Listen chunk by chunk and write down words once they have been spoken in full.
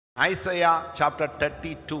Isaiah chapter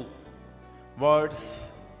 32, verse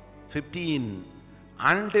 15.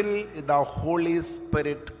 Until the Holy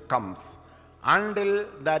Spirit comes, until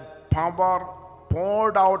that power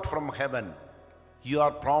poured out from heaven,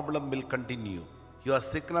 your problem will continue, your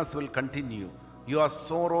sickness will continue, your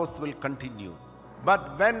sorrows will continue.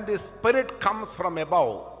 But when the Spirit comes from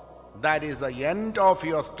above, that is the end of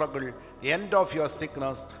your struggle, end of your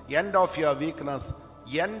sickness, end of your weakness,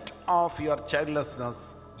 end of your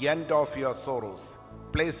childlessness, end of your sorrows.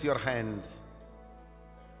 Place your hands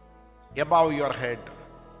above your head.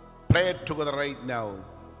 Pray together right now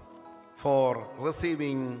for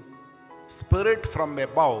receiving Spirit from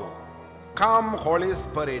above. Come, Holy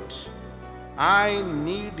Spirit, I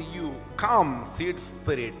need you. Come, Seed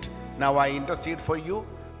Spirit. Now I intercede for you.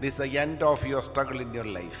 This is the end of your struggle in your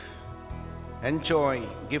life. Enjoy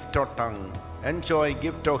gift of tongue. Enjoy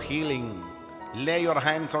gift of healing. Lay your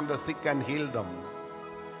hands on the sick and heal them.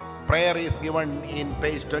 Prayer is given in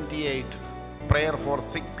page 28. Prayer for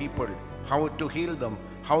sick people. How to heal them.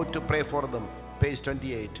 How to pray for them. Page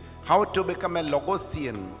 28. How to become a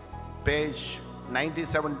Logosian. Page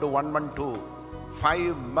 97 to 112.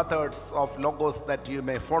 5 methods of Logos that you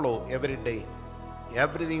may follow every day.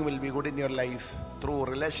 Everything will be good in your life through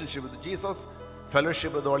relationship with Jesus,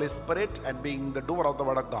 fellowship with the Holy Spirit, and being the doer of the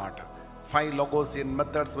Word of God. 5 Logosian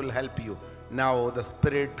methods will help you. Now the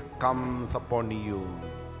Spirit comes upon you.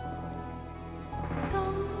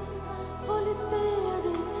 Come, Holy Spirit,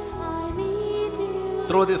 I need you.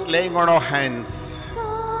 Through this laying on of hands,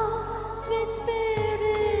 Come, sweet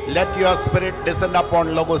Spirit. let your Spirit descend upon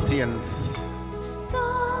Logosians.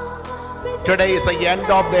 Come with Today is the the end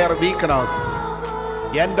of their weakness,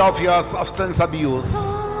 end of your substance abuse,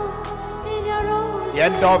 in your own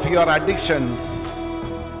end of your addictions,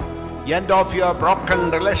 end of your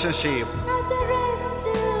broken relationship. as a rest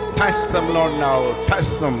to Touch them, Lord, now. Touch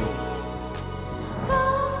them.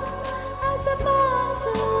 come as a balm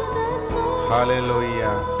to the soul.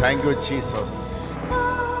 Hallelujah. Thank you, Jesus.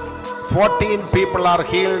 Come, 14 people are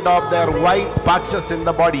healed of their white patches in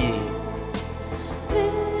the body.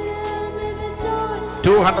 fill me with joy.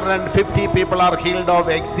 250 people are healed of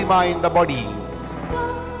eczema in the body.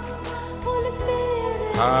 Come, Holy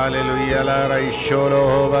Spirit. Hallelujah. La raisholo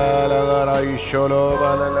ba la ga raisholo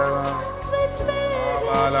ba la la. Sweet Spirit.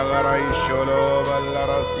 Ba la ga raisholo ba la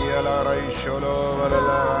ra sia la raisholo ba la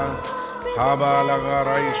la. Ha ba la ga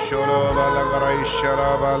raisholo ba la ga raishara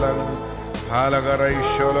ba la la. Ha la ga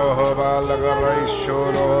raisholo ho ba la ga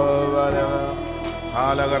raisholo ba la la.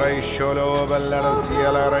 Ha la ga raisholo ba la ra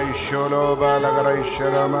sia la raisholo ba la ga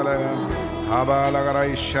raishara ba la la. Ha ba la ga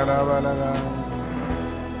raishara ba la la.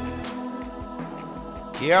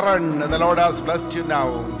 Aaron, the Lord has blessed you now.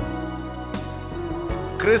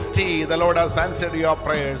 Christy, the Lord has answered your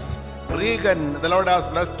prayers. Regan, the Lord has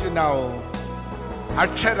blessed you now.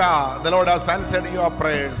 Akshara, the Lord has answered your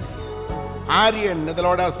prayers. Aryan, the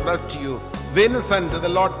Lord has blessed you. Vincent, the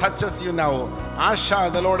Lord touches you now.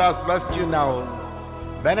 Asha, the Lord has blessed you now.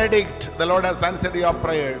 Benedict, the Lord has answered your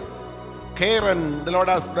prayers. Karen, the Lord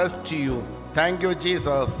has blessed you. Thank you,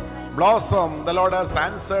 Jesus. Blossom, the Lord has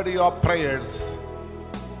answered your prayers.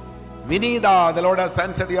 Vinida, the Lord has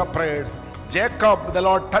answered your prayers. Jacob, the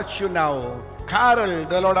Lord touched you now. Carol,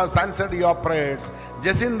 the Lord has answered your prayers.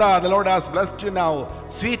 Jacinda, the Lord has blessed you now.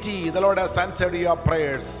 Sweetie, the Lord has answered your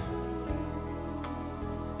prayers.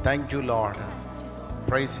 Thank you, Lord.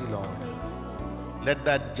 Praise you, Lord. Let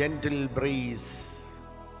that gentle breeze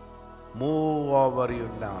move over you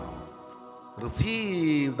now.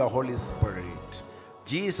 Receive the Holy Spirit.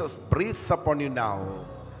 Jesus breathes upon you now.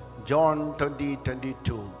 John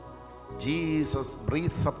 20:22. Jesus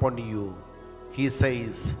breathes upon you. He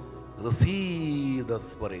says, receive the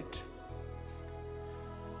Spirit.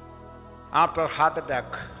 After heart attack,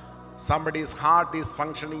 somebody's heart is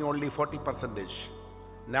functioning only 40%.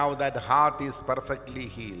 Now that heart is perfectly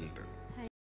healed.